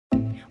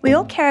We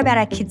all care about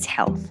our kids'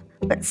 health,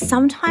 but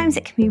sometimes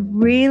it can be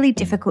really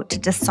difficult to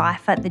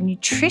decipher the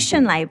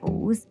nutrition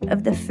labels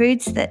of the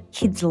foods that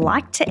kids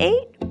like to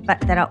eat,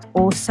 but that are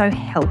also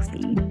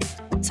healthy.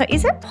 So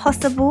is it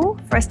possible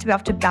for us to be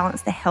able to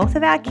balance the health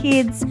of our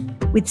kids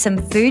with some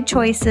food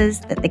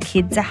choices that the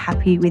kids are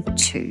happy with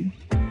too?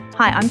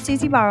 Hi, I'm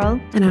Susie Burrell.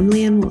 And I'm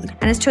Leanne Wood.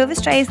 And as two of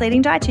Australia's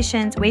leading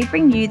dietitians, we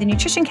bring you the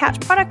Nutrition Couch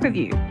Product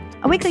Review,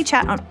 a weekly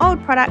chat on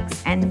old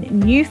products and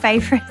new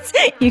favourites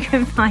you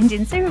can find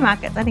in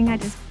supermarkets. I think I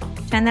just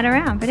turned that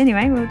around. But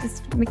anyway, we'll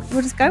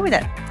just go with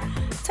it.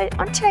 So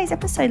on today's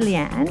episode,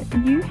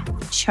 Leanne, you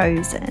have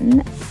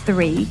chosen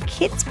 3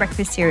 kids'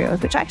 breakfast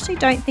cereals, which I actually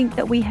don't think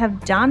that we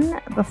have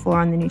done before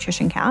on the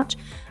Nutrition Couch.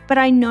 But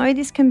I know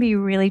this can be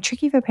really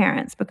tricky for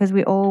parents because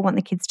we all want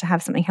the kids to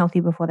have something healthy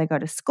before they go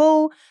to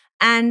school.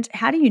 And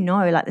how do you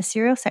know? Like, the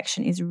cereal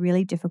section is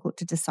really difficult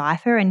to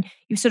decipher, and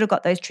you've sort of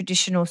got those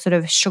traditional sort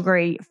of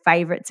sugary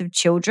favourites of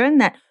children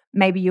that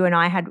maybe you and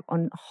I had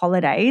on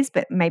holidays,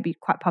 but maybe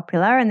quite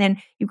popular. And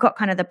then you've got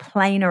kind of the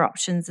plainer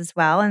options as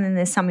well, and then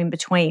there's some in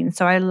between.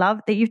 So I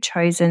love that you've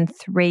chosen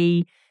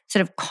 3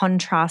 sort of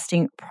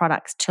contrasting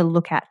products to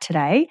look at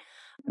today.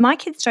 My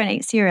kids don't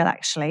eat cereal,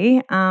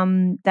 actually.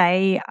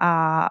 They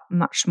are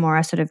much more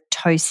a sort of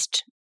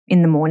toast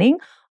in the morning.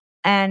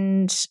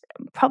 And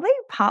probably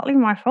partly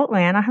my fault,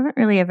 Leanne. I haven't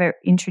really ever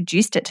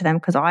introduced it to them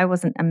because I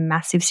wasn't a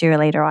massive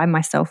cereal eater. I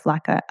myself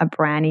like a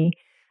brownie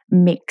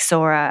mix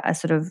or a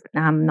sort of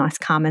nice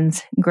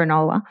Carmen's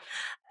granola.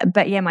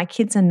 But yeah, my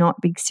kids are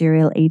not big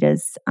cereal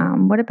eaters.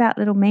 What about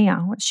little Mia?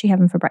 What's she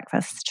having for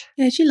breakfast?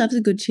 Yeah, she loves a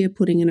good chia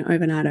pudding and an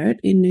overnight oat.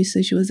 In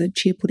Noosa, she was a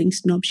chia pudding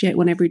snob. She ate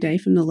one every day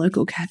from the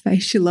local cafe.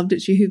 She loved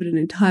it. She hoovered an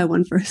entire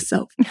one for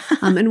herself.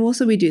 And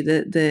also we do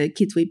the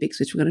kids' Wheat Bix,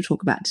 which we're going to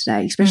talk about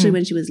today. Especially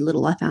when she was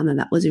little, I found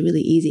that was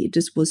really easy. It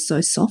just was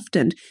so soft,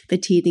 and for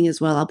teething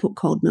as well. I'll put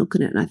cold milk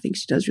in it, and I think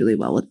she does really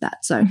well with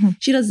that. So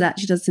she does that.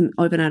 She does some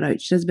overnight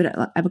oats. She does a bit of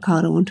like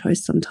avocado on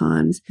toast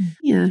sometimes.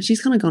 Yeah, she's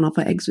kind of gone off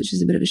her eggs, which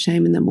is a bit of a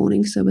shame in the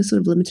morning. So we're sort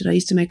of limited. I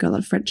used to make her a lot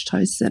of French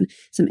toasts and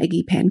some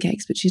eggy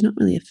pancakes, but she's not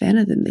really a fan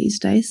of them these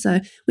days. So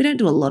we don't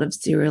do a lot of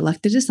cereal.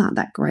 Like, there just aren't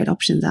that great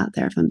options out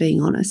there, if I'm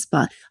being honest.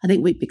 But I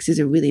think Wheat Bix is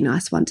a really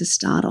nice one to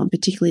start on,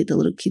 particularly the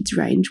little kids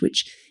range,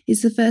 which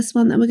is the first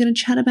one that we're going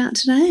to chat about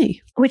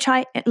today. Which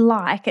I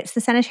like. It's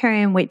the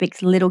Sanitarium Wheat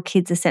Bix Little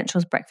Kids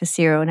Essentials Breakfast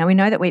Cereal. Now, we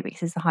know that Wheat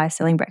Bix is the highest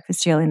selling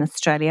breakfast cereal in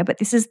Australia, but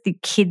this is the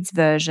kids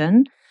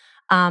version.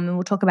 And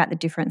we'll talk about the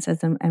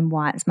differences and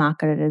why it's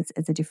marketed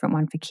as a different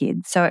one for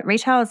kids. So it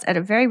retails at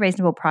a very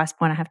reasonable price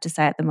point, I have to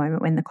say, at the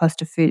moment, when the cost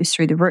of food is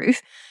through the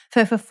roof.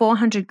 For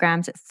 400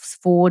 grams, it's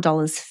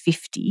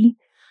 $4.50,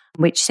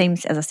 which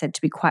seems, as I said,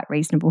 to be quite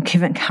reasonable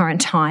given current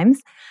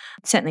times.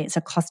 Certainly, it's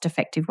a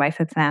cost-effective way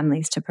for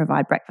families to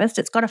provide breakfast.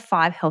 It's got a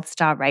 5 health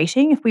star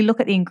rating. If we look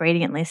at the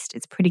ingredient list,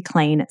 it's pretty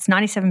clean. It's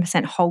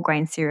 97% whole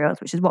grain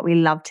cereals, which is what we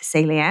love to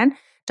see, Leanne.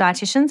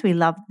 Dietitians, we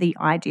love the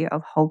idea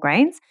of whole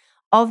grains.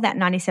 Of that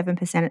 97%,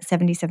 it's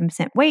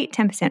 77% wheat,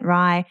 10%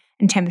 rye,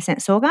 and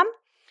 10% sorghum.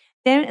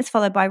 Then it's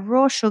followed by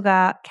raw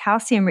sugar,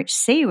 calcium-rich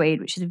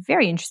seaweed, which is a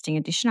very interesting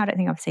addition. I don't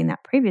think I've seen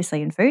that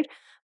previously in food.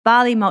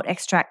 Barley malt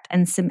extract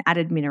and some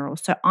added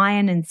minerals, so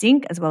iron and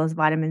zinc, as well as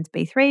vitamins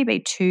B3,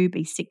 B2,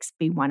 B6,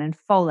 B1, and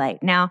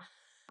folate. Now,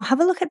 I'll have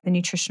a look at the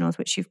nutritionals,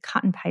 which you've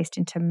cut and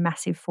pasted into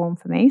massive form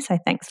for me, so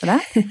thanks for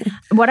that.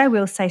 What I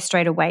will say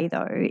straight away,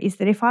 though, is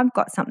that if I've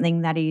got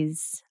something that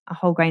is a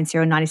whole grain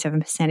cereal,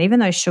 97%, even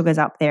though sugar's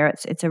up there,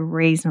 it's a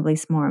reasonably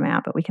small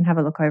amount, but we can have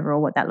a look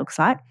overall what that looks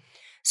like.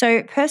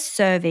 So per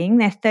serving,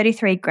 they're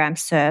 33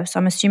 grams served, so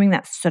I'm assuming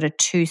that's sort of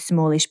 2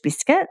 smallish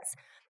biscuits.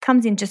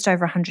 Comes in just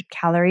over 100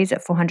 calories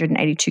at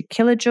 482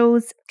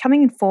 kilojoules,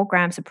 coming in 4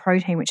 grams of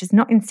protein, which is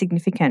not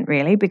insignificant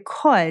really,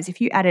 because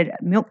if you added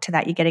milk to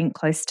that, you're getting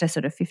close to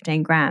sort of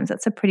 15 grams.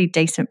 That's a pretty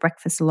decent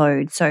breakfast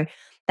load. So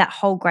that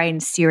whole grain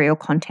cereal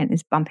content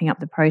is bumping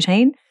up the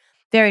protein.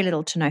 Very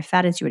little to no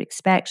fat, as you would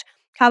expect.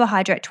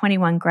 Carbohydrate,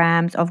 21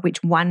 grams, of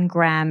which 1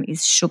 gram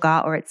is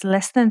sugar, or it's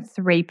less than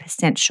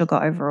 3%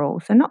 sugar overall.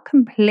 So not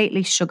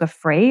completely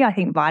sugar-free. I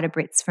think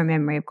Vitabrits, from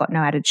memory, have got no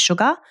added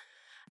sugar.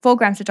 4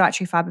 grams of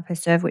dietary fibre per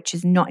serve, which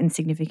is not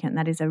insignificant.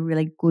 That is a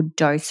really good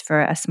dose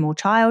for a small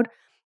child.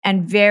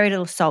 And very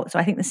little salt. So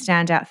I think the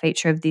standout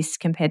feature of this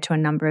compared to a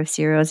number of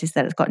cereals is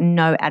that it's got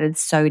no added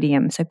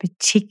sodium. So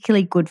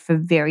particularly good for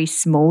very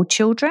small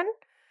children.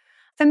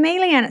 For me,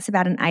 Leanne, it's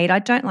about an 8. I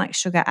don't like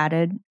sugar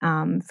added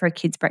for a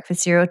kid's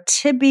breakfast cereal.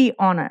 To be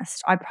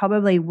honest, I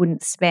probably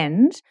wouldn't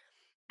spend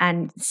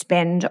on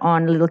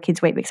little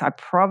kids' Wheat Bix. I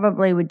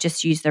probably would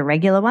just use the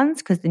regular ones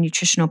because the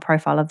nutritional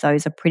profile of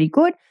those are pretty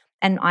good.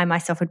 And I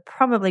myself would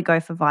probably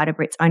go for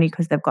Vitabrits only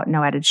because they've got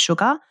no added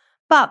sugar.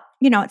 But,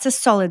 it's a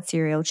solid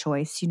cereal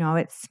choice.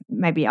 It's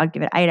maybe I'd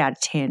give it 8 out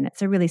of 10.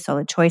 It's a really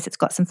solid choice. It's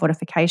got some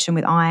fortification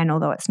with iron,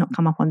 although it's not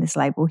come up on this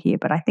label here.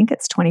 But I think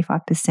it's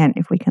 25%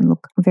 if we can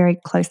look very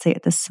closely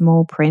at the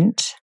small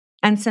print.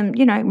 And some,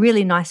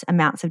 really nice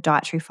amounts of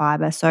dietary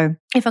fibre. So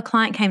if a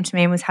client came to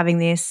me and was having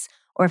this,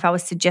 or if I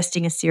was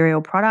suggesting a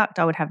cereal product,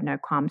 I would have no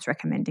qualms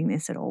recommending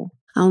this at all.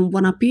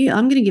 One up you.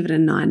 I'm going to give it a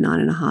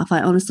 9.5.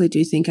 I honestly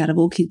do think out of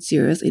all kids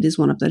cereals, it is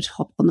one of the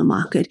top on the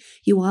market.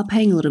 You are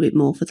paying a little bit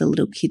more for the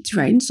little kids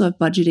range. So if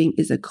budgeting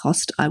is a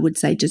cost, I would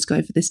say just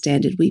go for the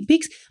standard Wheat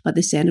Bix. But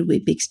the standard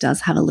Wheat Bix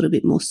does have a little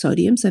bit more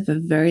sodium. So for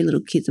very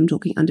little kids, I'm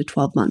talking under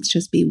 12 months,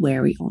 just be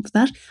wary of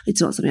that.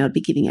 It's not something I'd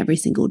be giving every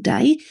single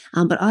day.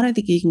 But I don't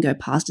think you can go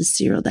past a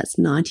cereal that's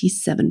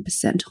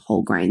 97%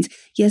 whole grains.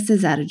 Yes,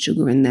 there's added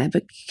sugar in there,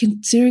 but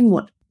considering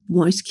what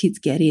most kids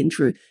get in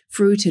through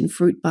fruit and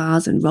fruit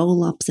bars and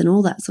roll-ups and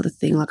all that sort of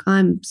thing. Like,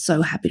 I'm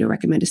so happy to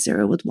recommend a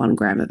cereal with 1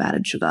 gram of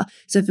added sugar.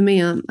 So for me,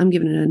 I'm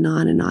giving it a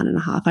 9 and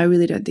 9.5. I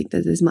really don't think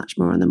that there's much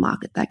more on the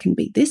market that can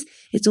beat this.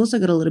 It's also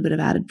got a little bit of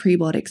added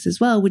prebiotics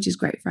as well, which is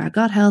great for our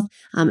gut health,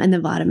 and the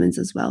vitamins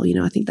as well.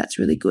 I think that's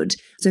really good.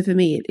 So for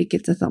me, it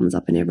gets a thumbs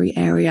up in every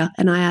area.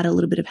 And I add a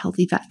little bit of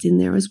healthy fats in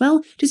there as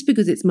well, just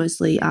because it's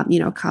mostly,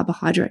 a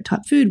carbohydrate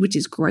type food, which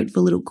is great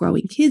for little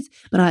growing kids.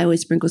 But I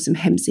always sprinkle some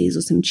hemp seeds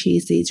or some chia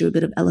seeds or a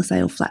bit of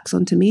LSA or flax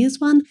onto me as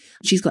one.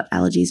 She's got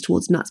allergies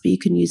towards nuts, but you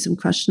can use some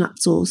crushed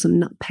nuts or some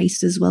nut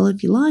paste as well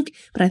if you like.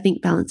 But I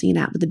think balancing it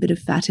out with a bit of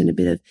fat and a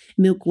bit of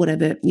milk,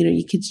 whatever,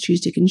 your kids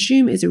choose to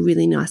consume, is a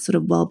really nice sort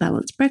of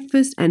well-balanced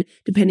breakfast. And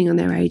depending on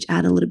their age,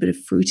 add a little bit of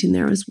fruit in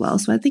there as well.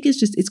 So I think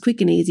it's quick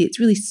and easy. It's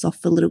really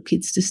soft for little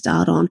kids to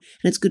start on, and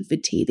it's good for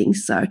teething.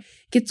 So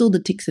gets all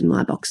the ticks in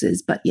my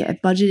boxes. But yeah,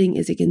 if budgeting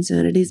is a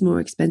concern, it is more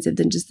expensive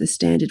than just the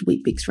standard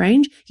Wheat Bix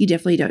range. You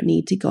definitely don't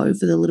need to go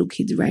for the little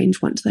kids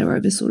range once they're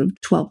over sort of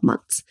 12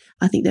 months.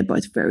 I think they're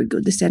both very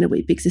good. The standard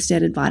Wheat Bix, the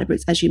standard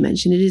Vitabix, as you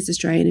mentioned, it is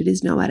Australian, it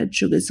is no added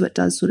sugar, so it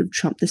does sort of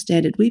trump the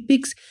standard Wheat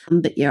Bix.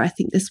 But yeah, I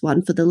think this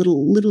one for the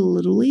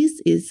littlies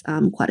is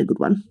quite a good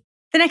one.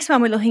 The next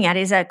one we're looking at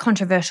is a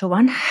controversial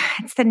one.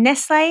 It's the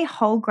Nestle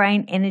Whole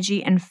Grain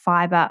Energy and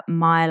Fibre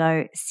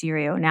Milo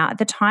cereal. Now, at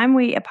the time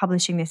we are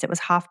publishing this, it was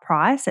half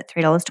price at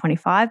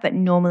 $3.25, but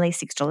normally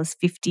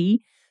 $6.50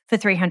 for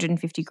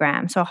 350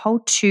 grams. So a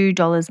whole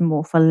 $2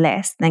 more for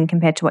less than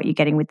compared to what you're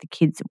getting with the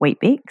kids' Wheat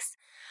Bix.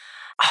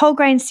 Whole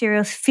grain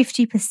cereals,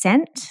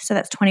 50%. So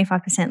that's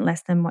 25%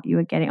 less than what you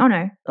were getting. Oh,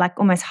 no, like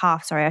almost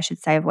half, sorry, I should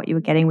say, of what you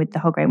were getting with the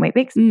whole grain Wheat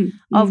Bix,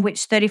 of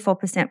which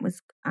 34%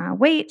 was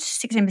wheat,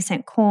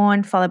 16%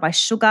 corn, followed by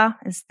sugar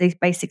as the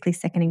basically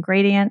second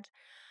ingredient.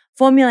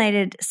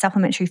 Formulated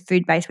supplementary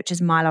food base, which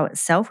is Milo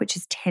itself, which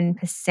is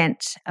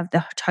 10% of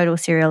the total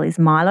cereal is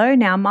Milo.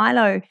 Now,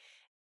 Milo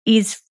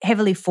is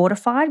heavily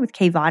fortified with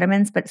key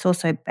vitamins, but it's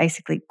also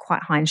basically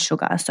quite high in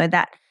sugar. So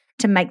that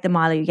to make the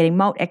Milo, you're getting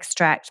malt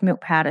extract,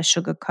 milk powder,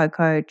 sugar,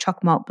 cocoa,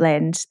 choc malt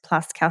blend,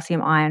 plus calcium,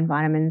 iron,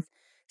 vitamins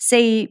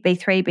C,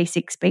 B3,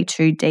 B6,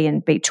 B2, D,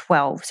 and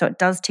B12. So it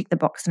does tick the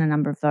box in a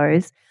number of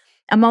those.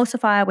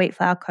 Emulsifier, wheat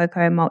flour,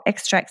 cocoa, malt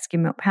extract,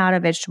 skim milk powder,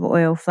 vegetable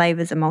oil,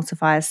 flavors,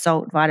 emulsifiers,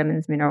 salt,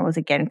 vitamins, minerals,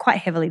 again, quite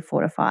heavily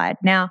fortified.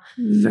 Now,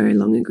 very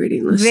long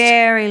ingredient list.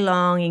 Very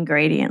long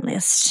ingredient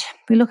list.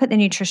 We look at the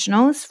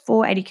nutritionals,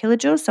 480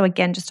 kilojoules, so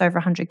again, just over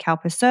 100 cal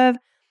per serve.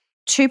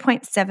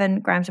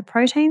 2.7 grams of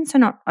protein, so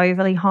not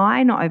overly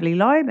high, not overly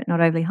low, but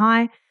not overly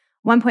high.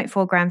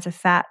 1.4 grams of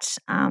fat,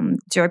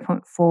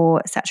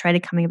 0.4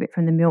 saturated, coming a bit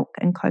from the milk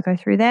and cocoa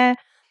through there.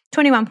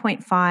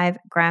 21.5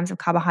 grams of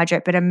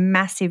carbohydrate, but a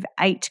massive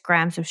 8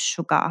 grams of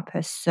sugar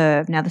per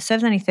serve. Now, the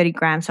serve's only 30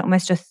 grams, so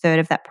almost a third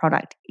of that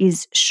product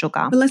is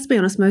sugar. But let's be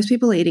honest, most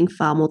people are eating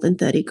far more than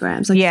 30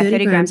 grams. Like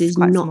 30 grams is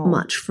not small.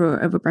 Much for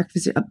a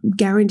breakfast.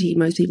 Guaranteed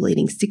most people are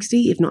eating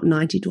 60, if not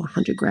 90 to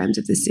 100 grams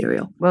of this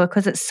cereal. Well,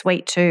 because it's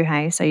sweet too,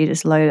 hey? So you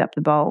just load up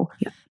the bowl.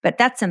 Yeah. But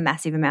that's a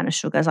massive amount of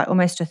sugar. It's like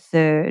almost a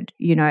third,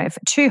 if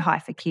too high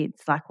for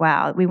kids. Like,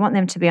 wow, we want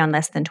them to be on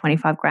less than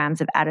 25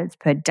 grams of addeds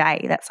per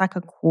day. That's like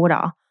a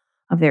quarter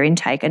of their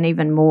intake, and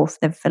even more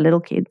for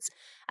little kids.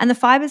 And the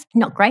fiber's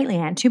not great,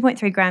 Leanne.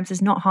 2.3 grams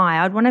is not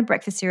high. I'd want a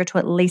breakfast cereal to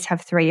at least have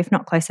 3, if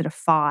not closer to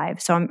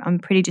 5. So I'm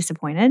pretty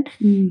disappointed.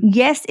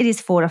 Yes, it is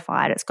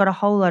fortified. It's got a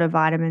whole lot of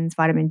vitamins,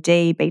 vitamin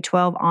D,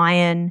 B12,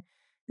 iron,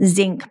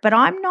 zinc. But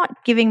I'm not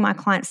giving my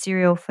clients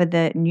cereal for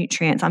the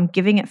nutrients. I'm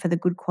giving it for the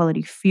good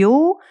quality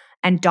fuel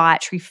and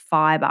dietary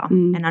fiber.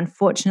 And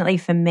unfortunately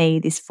for me,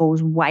 this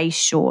falls way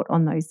short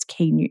on those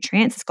key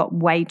nutrients. It's got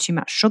way too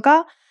much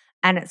sugar,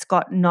 and it's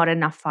got not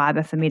enough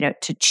fiber for me to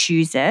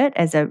choose it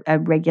as a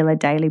regular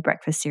daily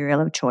breakfast cereal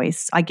of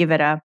choice. I give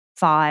it a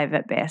 5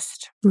 at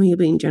best. Well, you're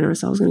being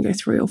generous. I was going to go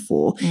 3 or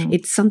 4.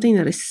 It's something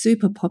that is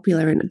super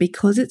popular, and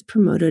because it's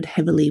promoted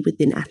heavily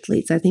within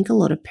athletes, I think a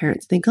lot of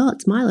parents think, oh,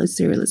 it's Milo's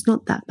cereal. It's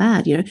not that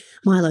bad.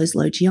 Milo's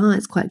low GI.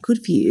 It's quite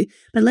good for you.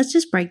 But let's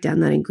just break down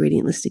that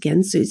ingredient list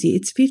again, Susie.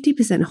 It's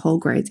 50% whole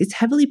grains. It's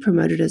heavily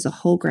promoted as a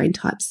whole grain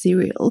type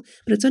cereal,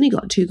 but it's only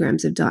got 2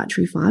 grams of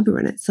dietary fiber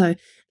in it. So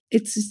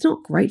it's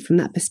not great from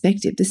that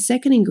perspective. The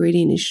second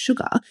ingredient is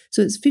sugar.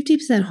 So it's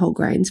 50% whole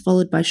grains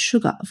followed by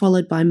sugar,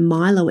 followed by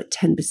Milo at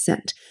 10%.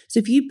 So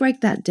if you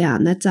break that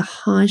down, that's a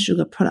high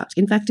sugar product.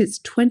 In fact, it's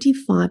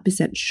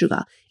 25%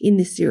 sugar in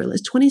this cereal.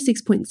 It's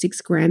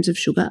 26.6 grams of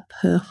sugar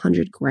per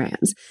 100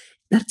 grams.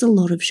 That's a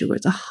lot of sugar.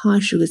 It's a high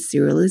sugar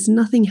cereal. There's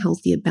nothing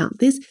healthy about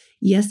this.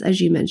 Yes,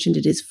 as you mentioned,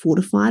 it is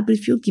fortified, but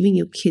if you're giving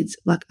your kids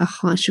like a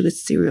high sugar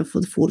cereal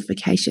for the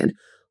fortification,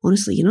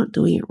 honestly, you're not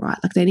doing it right.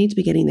 Like they need to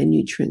be getting their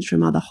nutrients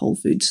from other whole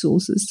food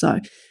sources. So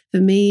for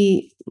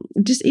me,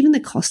 just even the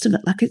cost of it,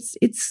 like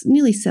it's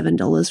nearly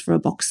 $7 for a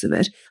box of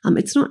it.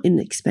 It's not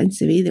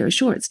inexpensive either.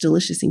 Sure, it's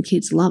delicious and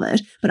kids love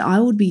it, but I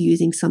would be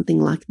using something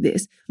like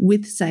this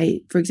with,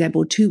 say, for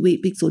example, 2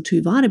 Wheat Bix or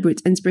 2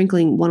 Vitabrits and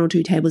sprinkling 1 or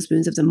 2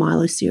 tablespoons of the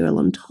Milo cereal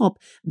on top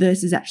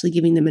versus actually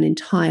giving them an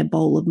entire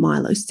bowl of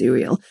Milo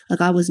cereal.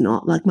 Like I was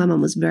not, like my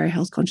mum was very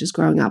health conscious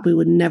growing up. We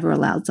would never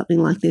allow something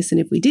like this.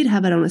 And if we did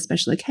have it on a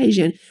special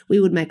occasion, we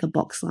would make a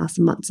box last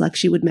month. Like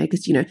she would make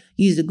us,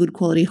 use a good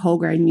quality whole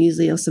grain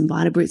muesli or some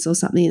Vitabrits or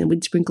something, and then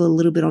we'd sprinkle a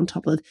little bit on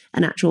top of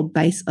an actual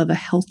base of a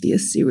healthier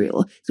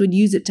cereal. So we'd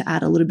use it to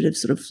add a little bit of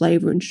sort of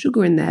flavor and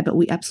sugar in there, but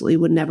we absolutely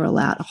would never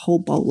allow a whole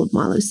bowl of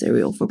Milo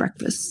cereal for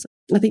breakfast.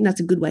 I think that's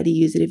a good way to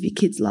use it if your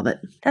kids love it.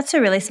 That's a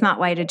really smart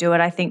way to do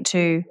it, I think,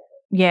 too.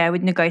 Yeah,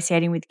 with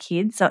negotiating with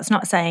kids. So it's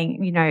not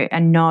saying, a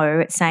no,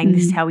 it's saying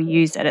this is how we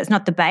use it. It's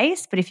not the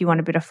base, but if you want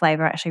a bit of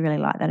flavor, I actually really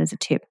like that as a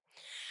tip.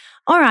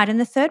 All right, and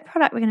the third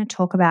product we're going to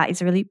talk about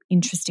is a really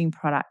interesting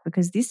product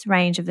because this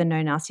range of the No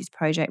Nasties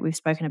project we've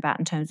spoken about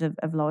in terms of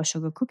lower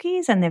sugar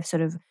cookies, and they've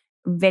sort of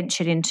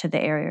ventured into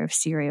the area of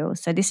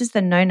cereals. So this is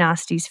the No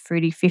Nasties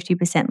Fruity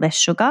 50% less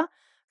sugar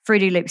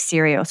Fruity Loops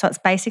cereal. So it's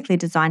basically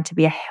designed to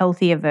be a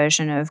healthier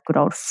version of good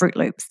old Fruit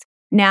Loops.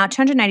 Now,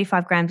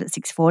 285 grams at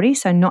 $6.40,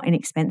 so not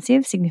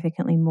inexpensive,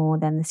 significantly more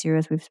than the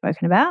cereals we've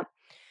spoken about.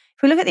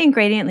 If we look at the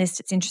ingredient list,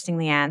 it's interesting,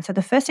 Leanne. So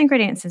the first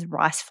ingredient is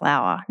rice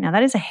flour. Now,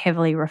 that is a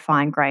heavily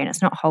refined grain.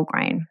 It's not whole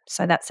grain.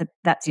 So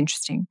that's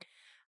interesting.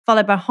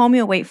 Followed by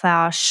wholemeal wheat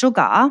flour,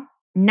 sugar,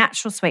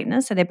 natural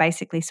sweeteners. So they're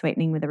basically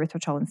sweetening with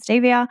erythritol and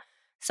stevia.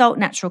 Salt,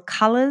 natural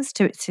colours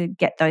to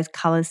get those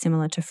colours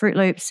similar to Fruit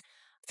Loops.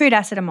 Food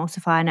acid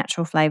emulsifier,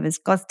 natural flavours.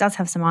 Does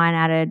have some iron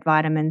added,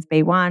 vitamins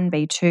B1,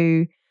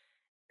 B2,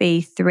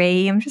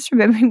 B3. I'm just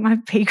remembering my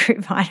B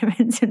group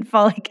vitamins and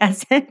folic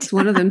acid. It's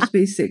one of them's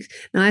B6.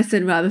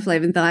 Niacin,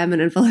 riboflavin,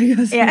 thiamine, and folic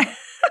acid. Yeah.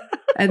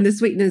 And the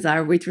sweeteners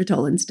are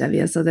erythritol and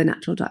stevia, so they're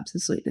natural types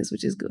of sweeteners,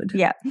 which is good.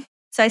 Yeah.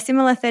 So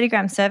similar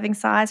 30-gram serving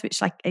size,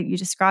 which like you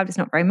described is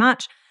not very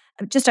much.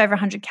 Just over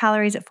 100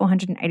 calories at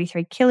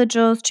 483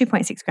 kilojoules,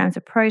 2.6 grams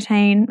of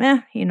protein,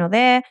 here nor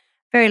there.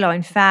 Very low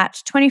in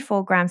fat,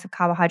 24 grams of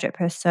carbohydrate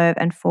per serve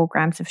and 4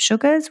 grams of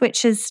sugars,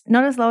 which is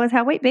not as low as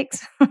our Wheat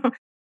Bix.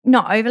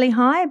 Not overly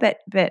high, but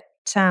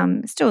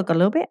still got a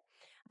little bit.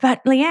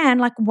 But Leanne,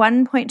 like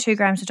 1.2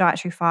 grams of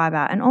dietary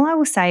fiber. And all I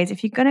will say is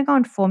if you're going to go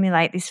and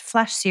formulate this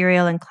flash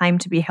cereal and claim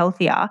to be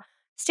healthier,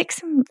 stick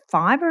some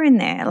fiber in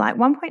there. Like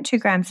 1.2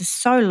 grams is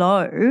so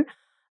low.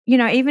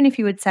 Even if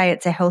you would say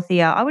it's a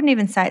healthier, I wouldn't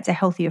even say it's a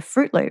healthier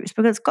Fruit Loops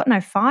because it's got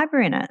no fiber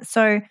in it.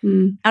 So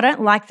I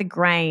don't like the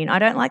grain. I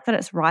don't like that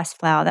it's rice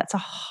flour. That's a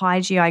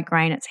high GI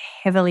grain. It's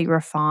heavily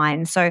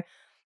refined. So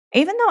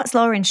even though it's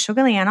lower in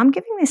sugar, Leanne, I'm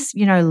giving this,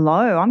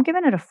 low. I'm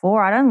giving it a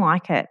 4. I don't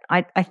like it.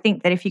 I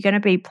think that if you're going to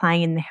be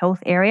playing in the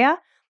health area,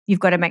 you've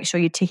got to make sure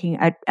you're ticking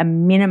a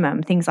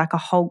minimum, things like a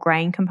whole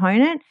grain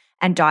component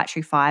and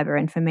dietary fiber.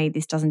 And for me,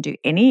 this doesn't do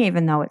any,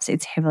 even though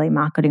it's heavily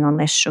marketing on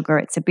less sugar.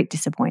 It's a bit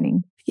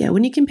disappointing. Yeah,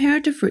 when you compare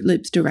it to Fruit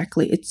Loops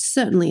directly, it's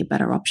certainly a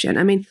better option.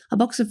 I mean, a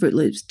box of Fruit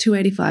Loops,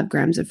 285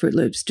 grams of Fruit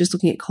Loops, just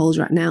looking at Coles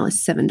right now,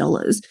 is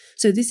 $7.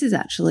 So this is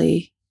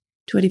actually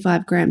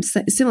 25 grams,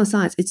 similar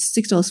size, it's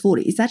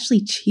 $6.40. It's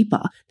actually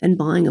cheaper than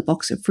buying a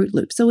box of Fruit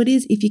Loops. So it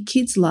is, if your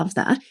kids love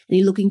that and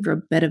you're looking for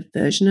a better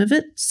version of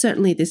it,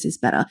 certainly this is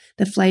better.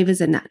 The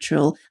flavors are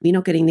natural. You're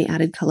not getting the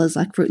added colors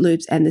like Fruit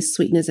Loops, and the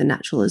sweeteners are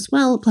natural as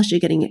well. Plus you're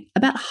getting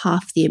about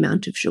half the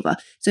amount of sugar.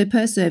 So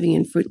per serving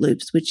in Fruit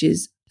Loops, which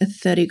is a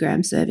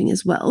 30-gram serving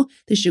as well,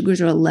 the sugars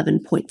are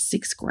 11.6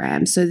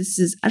 grams. So this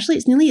is actually,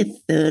 it's nearly a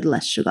third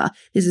less sugar.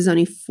 This is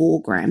only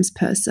 4 grams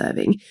per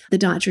serving. The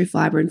dietary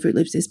fiber in Fruit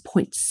Loops is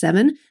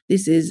 0.7.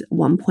 This is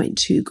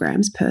 1.2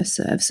 grams per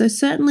serve. So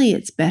certainly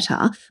it's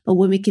better, but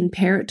when we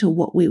compare it to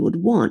what we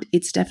would want,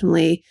 it's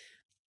definitely,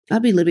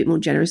 I'd be a little bit more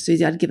generous,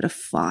 Susie. I'd give it a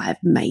 5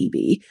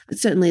 maybe.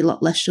 It's certainly a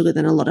lot less sugar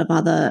than a lot of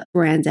other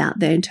brands out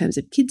there in terms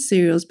of kids'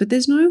 cereals, but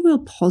there's no real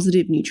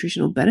positive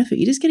nutritional benefit.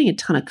 You're just getting a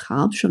ton of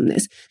carbs from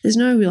this. There's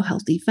no real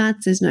healthy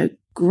fats. There's no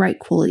great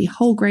quality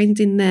whole grains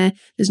in there.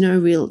 There's no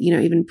real,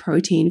 even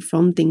protein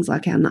from things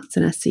like our nuts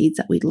and our seeds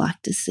that we'd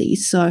like to see.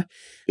 So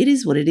it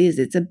is what it is.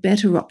 It's a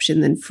better option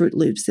than Fruit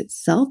Loops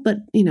itself, but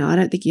I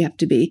don't think you have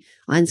to be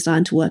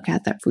Einstein to work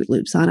out that Fruit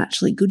Loops aren't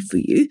actually good for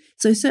you.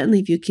 So certainly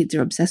if your kids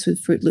are obsessed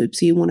with Fruit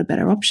Loops or you want a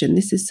better option,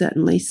 this is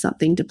certainly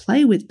something to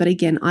play with. But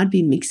again, I'd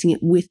be mixing it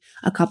with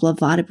a couple of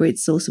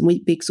Vitabrits or some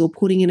Wheat Bix, or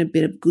putting in a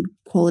bit of good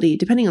quality,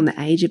 depending on the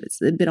age, if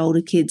it's a bit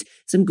older kids,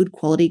 some good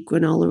quality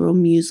granola or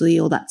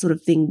muesli or that sort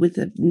of thing with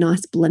a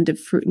nice blend of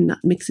fruit and nut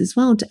mix as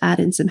well, to add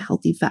in some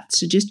healthy fats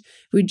to just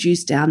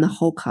reduce down the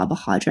whole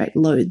carbohydrate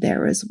load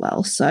there as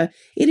well. So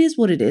it is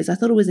what it is. I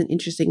thought it was an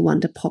interesting one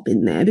to pop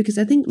in there because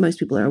I think most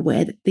people are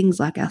aware that things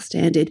like our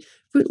standard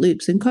Fruit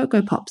Loops and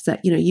Cocoa Pops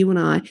that, you and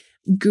I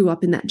grew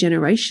up in that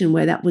generation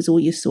where that was all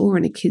you saw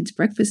on a kid's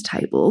breakfast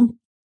table.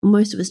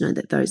 Most of us know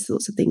that those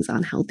sorts of things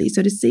aren't healthy.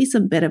 So to see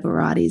some better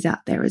varieties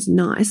out there is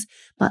nice,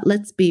 but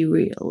let's be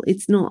real.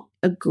 It's not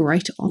a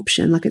great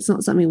option. Like, it's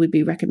not something we'd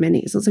be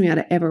recommending. It's not something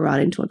I'd ever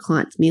write into a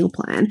client's meal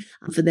plan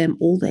for them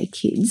or their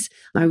kids.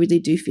 I really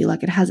do feel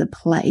like it has a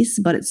place,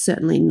 but it's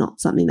certainly not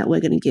something that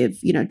we're going to give,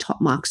 top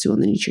marks to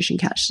on the Nutrition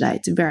Couch today.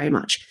 It's very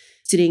much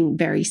sitting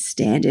very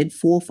standard,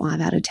 4 or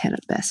 5 out of 10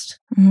 at best.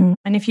 Mm-hmm.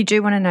 And if you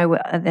do want to know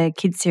what other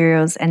kids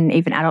cereals and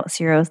even adult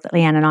cereals that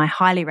Leanne and I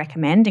highly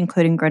recommend,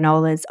 including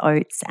granolas,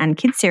 oats, and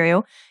kids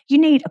cereal, you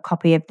need a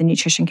copy of the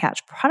Nutrition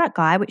Couch product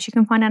guide, which you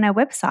can find on our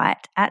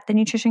website at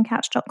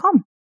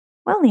thenutritioncouch.com.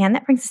 Well, Leanne,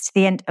 that brings us to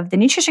the end of the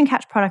Nutrition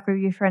Couch product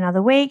review for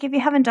another week. If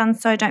you haven't done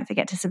so, don't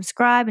forget to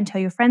subscribe and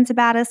tell your friends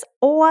about us.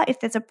 Or if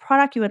there's a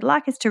product you would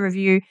like us to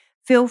review,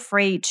 feel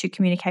free to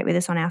communicate with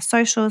us on our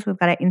socials. We've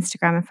got our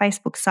Instagram and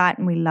Facebook site,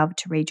 and we love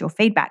to read your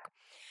feedback.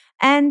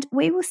 And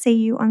we will see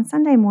you on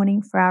Sunday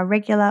morning for our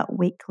regular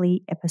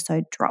weekly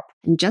episode drop.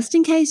 And just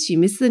in case you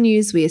missed the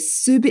news, we are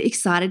super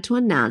excited to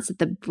announce that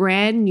the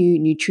brand new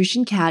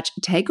Nutrition Couch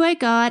Takeaway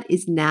Guide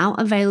is now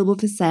available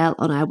for sale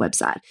on our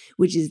website,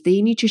 which is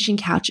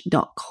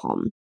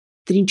thenutritioncouch.com.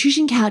 The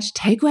Nutrition Couch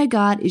Takeaway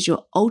Guide is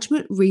your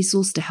ultimate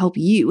resource to help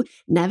you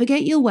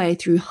navigate your way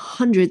through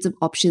hundreds of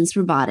options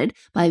provided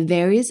by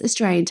various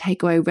Australian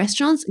takeaway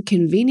restaurants,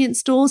 convenience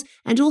stores,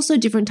 and also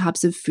different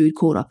types of food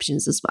court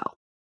options as well.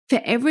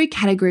 For every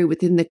category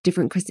within the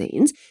different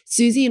cuisines,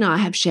 Susie and I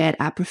have shared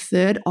our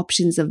preferred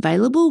options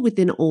available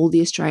within all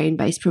the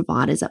Australian-based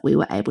providers that we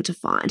were able to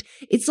find.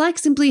 It's like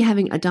simply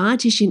having a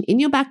dietitian in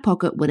your back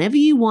pocket whenever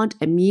you want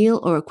a meal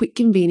or a quick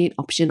convenient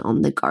option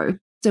on the go.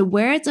 So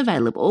where it's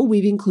available,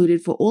 we've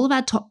included for all of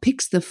our top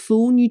picks the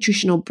full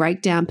nutritional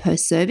breakdown per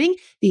serving,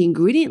 the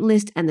ingredient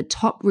list, and the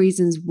top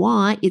reasons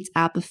why it's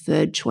our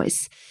preferred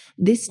choice.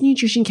 This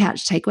Nutrition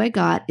Couch Takeaway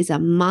Guide is a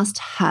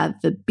must-have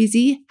for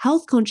busy,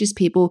 health-conscious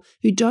people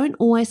who don't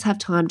always have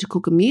time to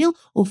cook a meal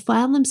or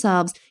find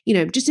themselves,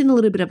 just in a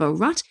little bit of a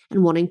rut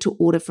and wanting to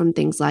order from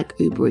things like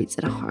Uber Eats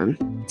at home.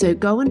 So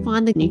go and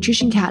find the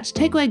Nutrition Couch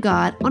Takeaway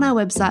Guide on our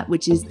website,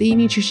 which is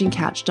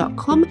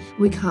thenutritioncouch.com.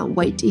 We can't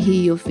wait to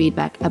hear your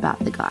feedback about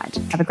the guide.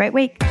 Have a great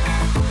week.